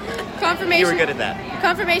 Yeah. Confirmation. You were good at that.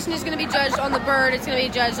 Confirmation is going to be judged on the bird. It's going to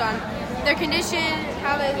be judged on their condition,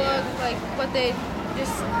 how they look, like what they,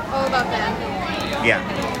 just all about them. Yeah.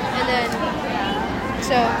 And then,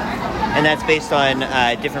 so. And that's based on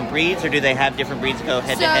different breeds, or do they have different breeds go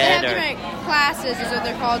head to head? So they have different classes, is what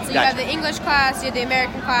they're called. So you Gotcha. have the English class, you have the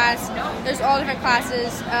American class. There's all different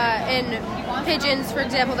classes. In pigeons, for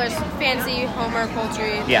example, there's fancy, Homer,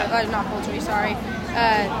 poultry. Yeah. Not poultry, sorry.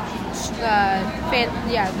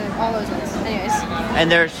 All those ones. Anyways. And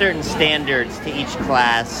there are certain standards to each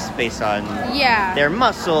class based on their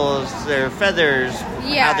muscles, their feathers,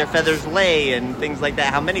 how their feathers lay, and things like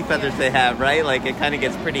that. How many feathers they have, right? Like it kind of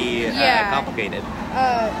gets pretty complicated.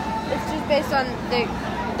 It's just based on the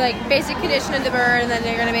basic condition of the bird, and then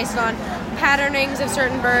they're going to base it on patternings of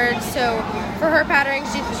certain birds. So for her patterning,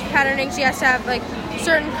 she has to have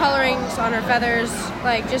certain colorings on her feathers.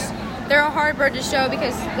 They're a hard bird to show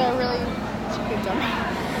because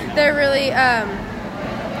they're really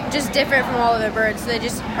just different from all other birds. So they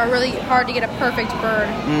just are really hard to get a perfect bird.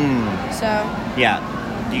 So do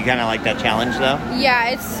you kind of like that challenge though? Yeah,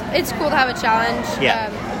 it's cool to have a challenge. Yeah.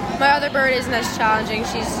 My other bird isn't as challenging.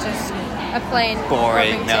 She's just a plain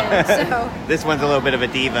boring. No. So This one's a little bit of a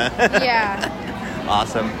diva. Yeah.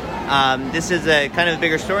 Awesome. This is a kind of a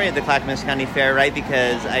bigger story at the Clackamas County Fair, right?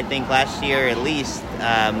 Because I think last year, at least,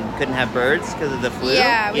 couldn't have birds because of the flu.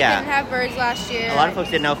 Yeah, we couldn't have birds last year. A lot of folks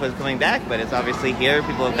didn't know if it was coming back, but it's obviously here.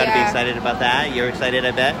 People have got to be excited about that. You're excited,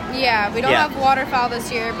 I bet? Yeah, we don't have waterfowl this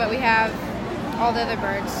year, but we have all the other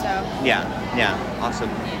birds, so. Yeah, awesome.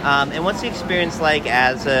 And what's the experience like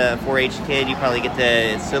as a 4-H kid? You probably get to,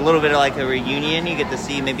 it's a little bit like a reunion. You get to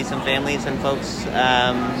see maybe some families and folks.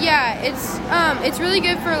 Yeah, it's really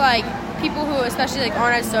good for people who especially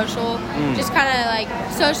aren't as social, just kind of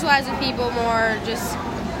socialize with people more, just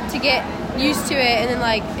to get used to it. And then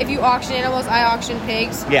if you auction animals, I auction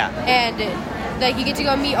pigs. Yeah. And you get to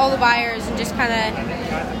go meet all the buyers and just kind of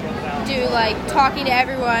do talking to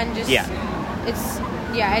everyone. Just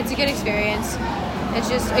yeah, it's a good experience. It's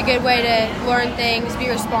just a good way to learn things, be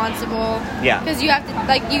responsible. Yeah. Because you have to,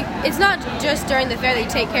 it's not just during the fair that you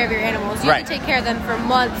take care of your animals. You have to take care of them for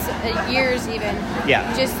months, years even.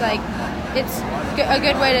 Yeah. Just it's a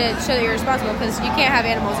good way to show that you're responsible, because you can't have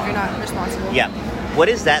animals if you're not responsible. Yeah. What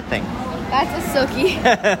is that thing? That's a silkie.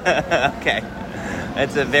 Okay.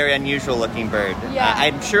 It's a very unusual looking bird. Yeah.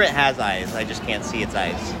 I'm sure it has eyes. I just can't see its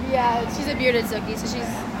eyes. Yeah, she's a bearded silkie, so she's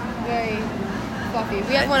very fluffy.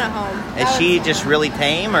 We have one at home. Is she just really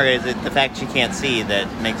tame, or is it the fact she can't see that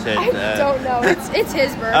makes it... I don't know. It's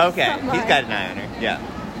his bird. Okay. He's got an eye on her. Yeah.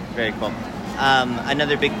 Very cool.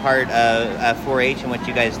 Another big part of 4-H and what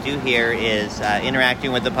you guys do here is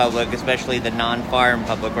interacting with the public, especially the non-farm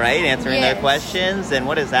public, right? Answering their questions. And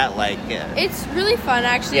what is that like? It's really fun,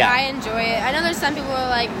 actually. Yeah. I enjoy it. I know there's some people who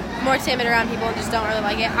are more timid around people and just don't really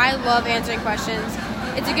like it. I love answering questions.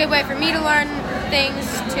 It's a good way for me to learn things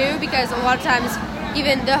too, because a lot of times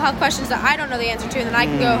even they'll have questions that I don't know the answer to, and then I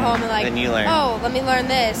can go home and then you learn. Oh, let me learn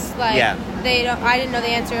this. I didn't know the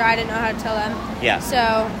answer. I didn't know how to tell them. Yeah.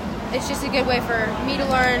 So it's just a good way for me to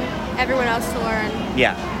learn, everyone else to learn.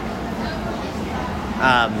 Yeah.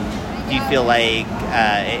 Do you feel like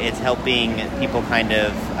it's helping people kind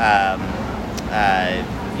of,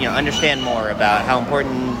 understand more about how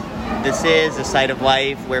important this is, the side of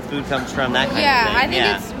life, where food comes from, that kind of thing? Yeah, I think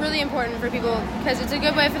it's really important for people, because it's a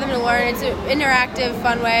good way for them to learn. It's an interactive,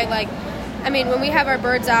 fun way. When we have our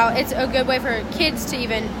birds out, it's a good way for kids to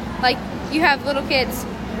even, you have little kids,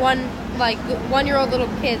 1-year-old little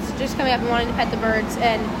kids just coming up and wanting to pet the birds,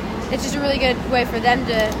 and it's just a really good way for them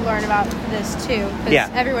to learn about this too, because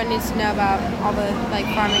everyone needs to know about all the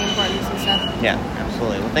farming importance and stuff. Yeah,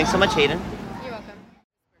 absolutely. Well, thanks so much, Hayden. You're welcome.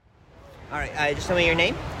 All right, just tell me your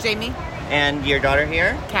name. Jamie. And your daughter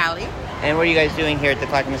here? Callie. And what are you guys doing here at the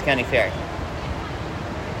Clackamas County Fair?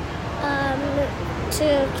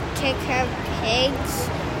 To take care of pigs,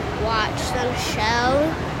 watch them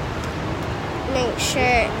show, make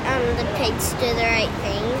sure the pigs do the right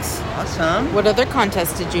things. Awesome. What other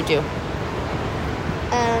contests did you do?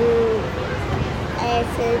 A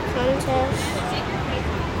food contest.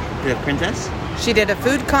 Did a princess? She did a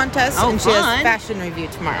food contest, and she has fashion review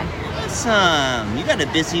tomorrow. Awesome. You got a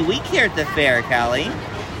busy week here at the fair, Callie.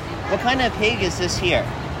 What kind of pig is this here?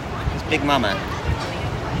 This Big Mama.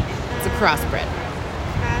 It's a crossbred.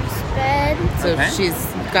 So she's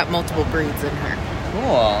got multiple breeds in her.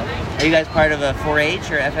 Cool. Are you guys part of a 4-H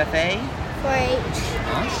or FFA? 4-H.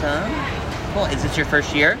 Awesome. Cool. Is this your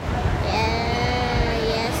first year?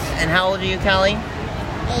 Yes. And how old are you, Callie?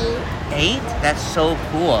 8. 8? That's so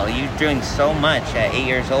cool. You're doing so much at 8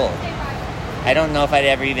 years old. I don't know if I'd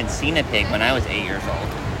ever even seen a pig when I was 8 years old.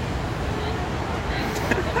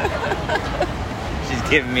 She's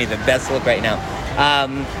giving me the best look right now.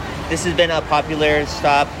 This has been a popular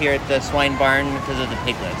stop here at the swine barn because of the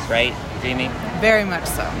piglets, right, Jamie? Very much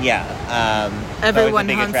so. Yeah. Everyone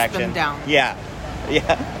hunts them down. Yeah.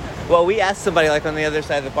 Well, we asked somebody on the other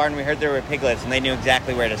side of the barn. We heard there were piglets, and they knew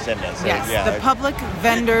exactly where to send us. So, yes, the public,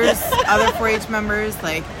 vendors, other 4-H members,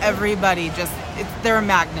 everybody, they're a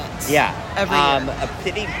magnet. Yeah. Every year.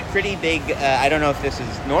 A pretty big. I don't know if this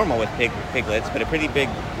is normal with piglets, but a pretty big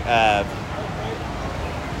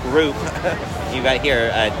group. You got here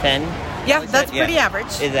 10. Yeah, that's pretty average.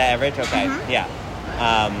 Is that average? Okay. Mm-hmm. Yeah.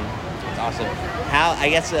 That's awesome. I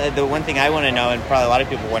guess the one thing I want to know, and probably a lot of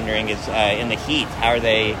people wondering, is in the heat.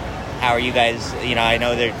 How are you guys? I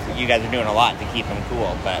know you guys are doing a lot to keep them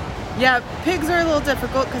cool, but yeah, pigs are a little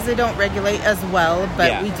difficult because they don't regulate as well.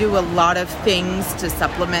 But we do a lot of things to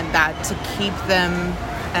supplement that to keep them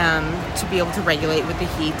to be able to regulate with the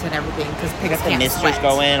heat and everything, because pigs can't sweat. The misters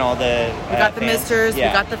go in, all the we got the fans. misters, we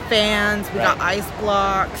got the fans, we got ice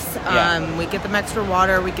blocks, we get them extra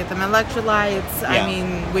water, we get them electrolytes. I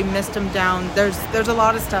mean, we mist them down. There's a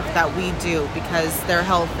lot of stuff that we do because their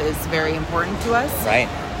health is very important to us. Right.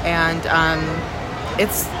 And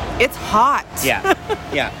it's hot. Yeah.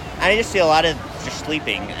 And I just see a lot of just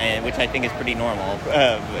sleeping, which I think is pretty normal.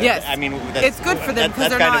 Yes. I mean, it's good for them because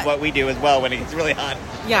that's kind of what we do as well when it gets really hot.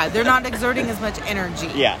 Yeah, they're not exerting as much energy.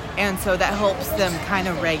 Yeah. And so that helps them kind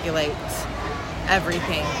of regulate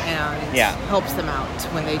everything and helps them out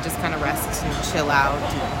when they just kind of rest and chill out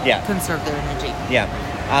and conserve their energy. Yeah.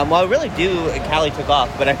 Well, I really do, Callie took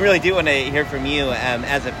off, but I really do want to hear from you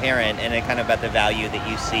as a parent and kind of about the value that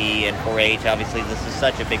you see in 4-H. Obviously, this is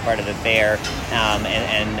such a big part of the fair,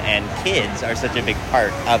 and kids are such a big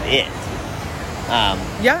part of it.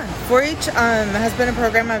 Yeah, 4-H has been a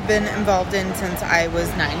program I've been involved in since I was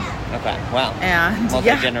 9. Okay, wow. And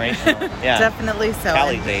multi-generational. Yeah. Definitely so.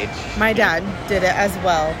 Callie's age. My dad did it as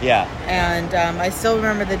well. Yeah. And I still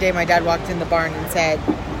remember the day my dad walked in the barn and said,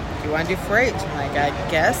 "Do you want to do 4-H?" I'm like,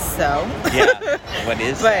 "I guess so." Yeah. What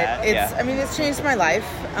is that? But it's changed my life.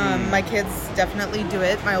 My kids definitely do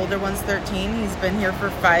it. My older one's 13. He's been here for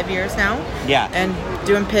 5 years now. Yeah. And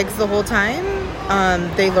doing pigs the whole time.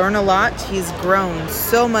 They learn a lot. He's grown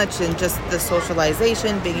so much in just the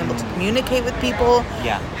socialization, being able to communicate with people.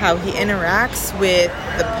 Yeah. How he interacts with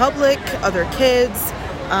the public, other kids.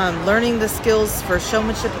 Learning the skills for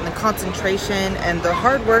showmanship and the concentration and the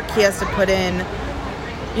hard work he has to put in,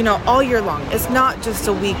 all year long. It's not just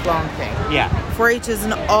a week-long thing. Yeah. 4-H is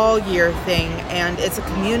an all-year thing, and it's a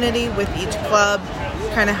community with each club.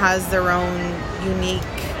 Kind of has their own unique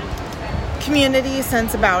community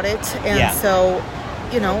sense about it. And so,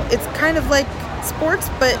 it's kind of like sports,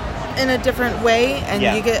 but in a different way, and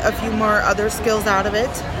you get a few more other skills out of it.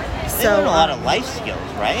 They learn a lot of life skills,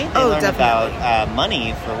 right? They learn definitely. about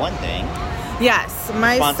money, for one thing. Yes.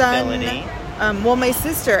 My responsibility. My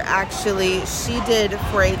sister, actually, she did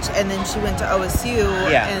 4-H, and then she went to OSU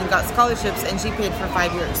and got scholarships, and she paid for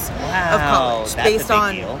 5 years of college based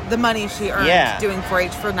on the money she earned doing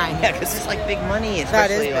 4-H for 9 years. Yeah, because it's like big money,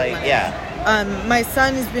 especially that is big money. My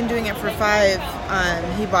son has been doing it for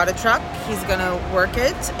 5. He bought a truck. He's going to work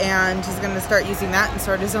it, and he's going to start using that and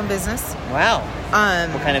start his own business. Wow.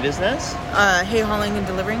 What kind of business? Hay hauling and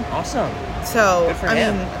delivering. Awesome. So, good for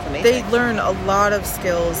him. That's amazing. They learn a lot of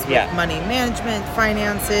skills with money management,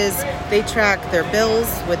 finances. They track their bills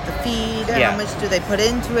with the feed. How much do they put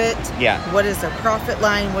into it? Yeah. What is their profit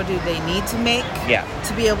line? What do they need to make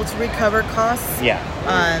to be able to recover costs? Yeah.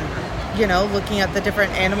 Looking at the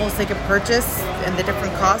different animals they could purchase and the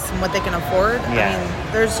different costs and what they can afford. Yeah. I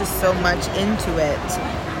mean, there's just so much into it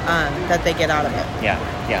that they get out of it. Yeah.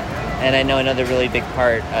 And I know another really big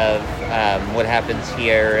part of what happens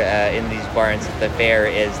here in these barns at the fair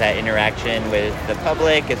is that interaction with the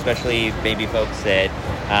public, especially maybe folks that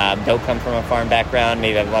don't come from a farm background,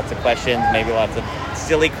 maybe have lots of questions, maybe lots of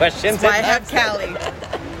silly questions. That's why I have Callie.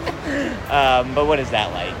 But what is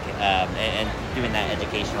that like? And doing that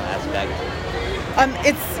educational aspect?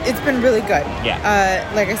 It's been really good. Yeah.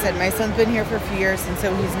 Like I said, my son's been here for a few years, and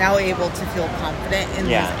so he's now able to feel confident in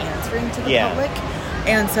his answering to the public.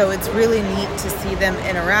 And so it's really neat to see them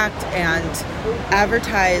interact and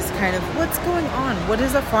advertise kind of what's going on. What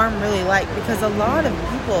is a farm really like? Because a lot of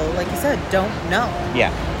people, like you said, don't know. Yeah.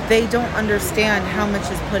 They don't understand how much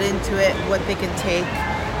is put into it, what they can take.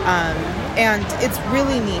 And it's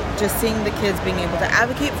really neat just seeing the kids being able to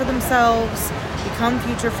advocate for themselves, become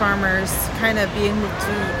future farmers, kind of being able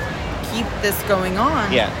to keep this going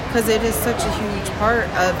on. Yeah. Because it is such a huge part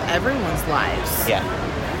of everyone's lives. Yeah.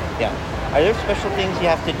 Are there special things you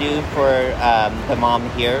have to do for the mom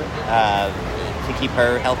here to keep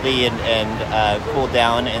her healthy and cool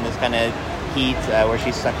down in this kind of heat where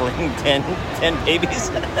she's suckling 10 babies?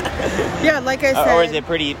 Yeah, like I said. Or is it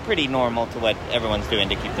pretty normal to what everyone's doing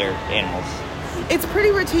to keep their animals? It's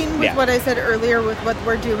pretty routine with what I said earlier with what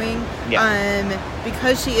we're doing. Yeah.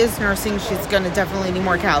 Because she is nursing, she's going to definitely need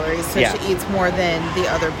more calories. So she eats more than the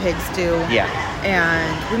other pigs do. Yeah.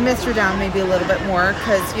 And we missed her down maybe a little bit more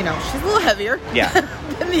because, she's a little heavier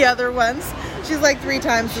than the other ones. She's like 3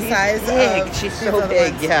 times the size of she's so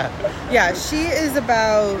big, ones. Yeah, she is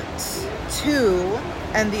about 2.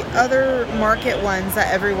 And the other market ones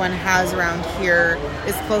that everyone has around here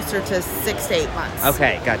is closer to 6 to 8 months.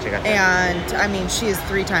 Okay, gotcha. And, I mean, she is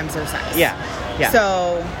 3 times their size. Yeah.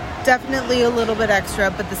 So, definitely a little bit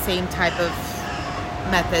extra, but the same type of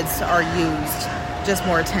methods are used, just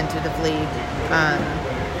more tentatively.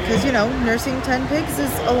 Because, nursing 10 pigs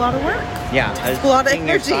is a lot of work. Yeah. It's a lot of energy.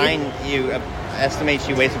 Your sign, you estimate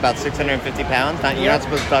she weighs about 650 pounds. You're not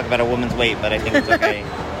supposed to talk about a woman's weight, but I think it's okay.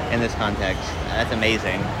 In this context. That's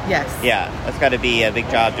amazing. Yes. Yeah, that's got to be a big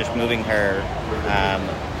job just moving her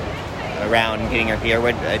around, getting her here.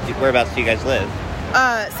 Whereabouts do you guys live?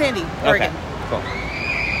 Sandy, Oregon. Okay, cool.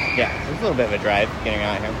 Yeah, it's a little bit of a drive getting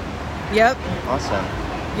out here. Yep. Awesome.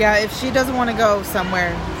 Yeah, if she doesn't want to go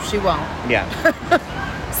somewhere, she won't. Yeah.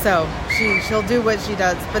 So she'll do what she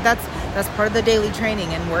does, but that's part of the daily training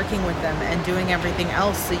and working with them and doing everything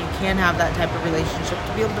else so you can have that type of relationship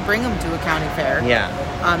to be able to bring them to a county fair. Yeah.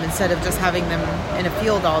 Instead of just having them in a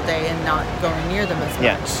field all day and not going near them as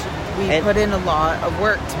much. We put in a lot of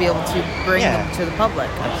work to be able to bring them to the public.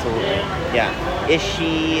 Absolutely. Yeah. Is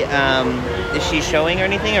she showing or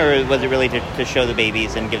anything, or was it really to show the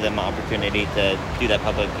babies and give them an opportunity to do that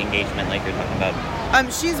public engagement like you're talking about?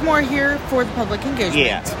 She's more here for the public engagement.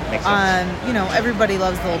 Yeah, makes sense. You know, everybody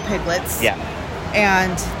loves the little piglets. Yeah.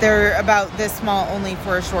 And they're about this small only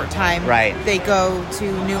for a short time. Right. They go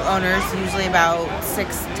to new owners usually about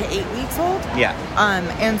 6 to 8 weeks old. Yeah.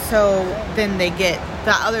 And so then they get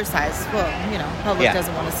the other size. Well, you know, public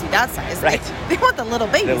doesn't want to see that size. Right. They want the little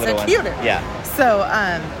babies. The little They're cuter. Yeah. So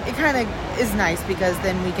it kind of is nice because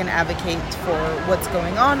then we can advocate for what's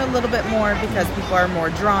going on a little bit more because people are more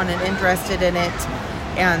drawn and interested in it.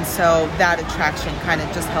 And so that attraction kind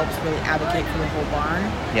of just helps really advocate for the whole barn.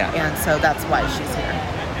 Yeah. And so that's why she's here.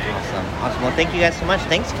 Awesome. Well, thank you guys so much.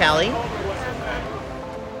 Thanks, Callie.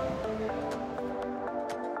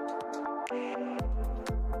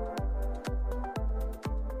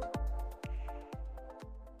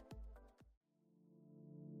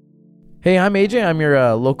 Hey, I'm AJ. I'm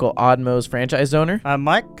your local Oddmos franchise owner. I'm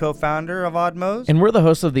Mike, co-founder of Oddmos. And we're the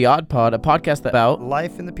hosts of The Odd Pod, a podcast about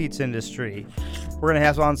life in the pizza industry. We're going to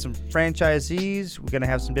have on some franchisees. We're going to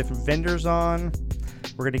have some different vendors on.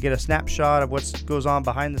 We're going to get a snapshot of what goes on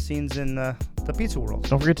behind the scenes in the pizza world.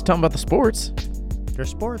 Don't forget to tell them about the sports.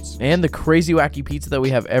 There's sports. And the crazy wacky pizza that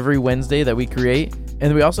we have every Wednesday that we create.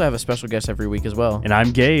 And we also have a special guest every week as well. And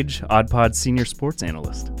I'm Gage, Odd Pod Senior Sports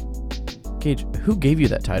Analyst. Gage, who gave you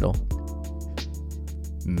that title?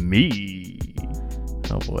 Me.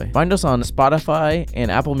 Oh boy. Find us on Spotify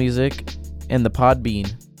and Apple Music and the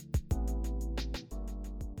Podbean.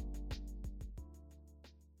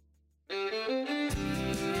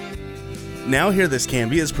 Now Hear This Can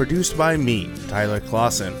Be is produced by me, Tyler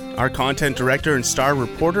Clausen. Our content director and star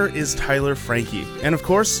reporter is Tyler Frankie. And of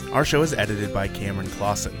course, our show is edited by Cameron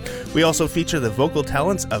Clausen. We also feature the vocal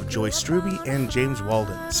talents of Joyce Struby and James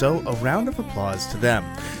Walden. So a round of applause to them.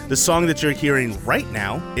 The song that you're hearing right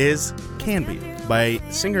now is Can Be by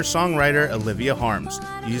singer-songwriter Olivia Harms,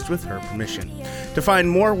 used with her permission. To find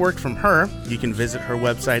more work from her, you can visit her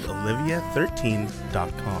website,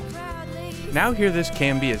 olivia13.com. Now Hear This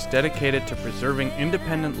Can Be is dedicated to preserving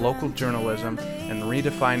independent local journalism and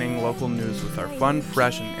redefining local news with our fun,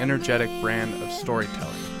 fresh, and energetic brand of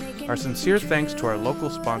storytelling. Our sincere thanks to our local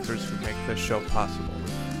sponsors who make this show possible.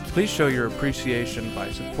 Please show your appreciation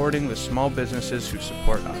by supporting the small businesses who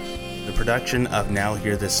support us. The production of Now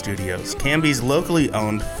Hear This Studios, Canby's locally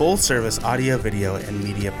owned, full-service audio, video, and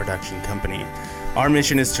media production company. Our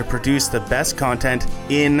mission is to produce the best content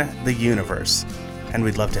in the universe, and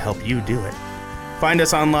we'd love to help you do it. Find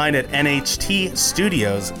us online at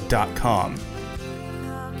nhtstudios.com.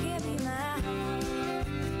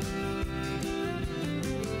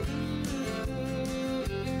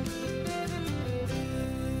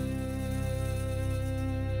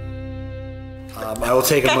 I will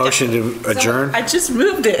take a motion to adjourn. I just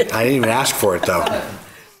moved it. I didn't even ask for it, though.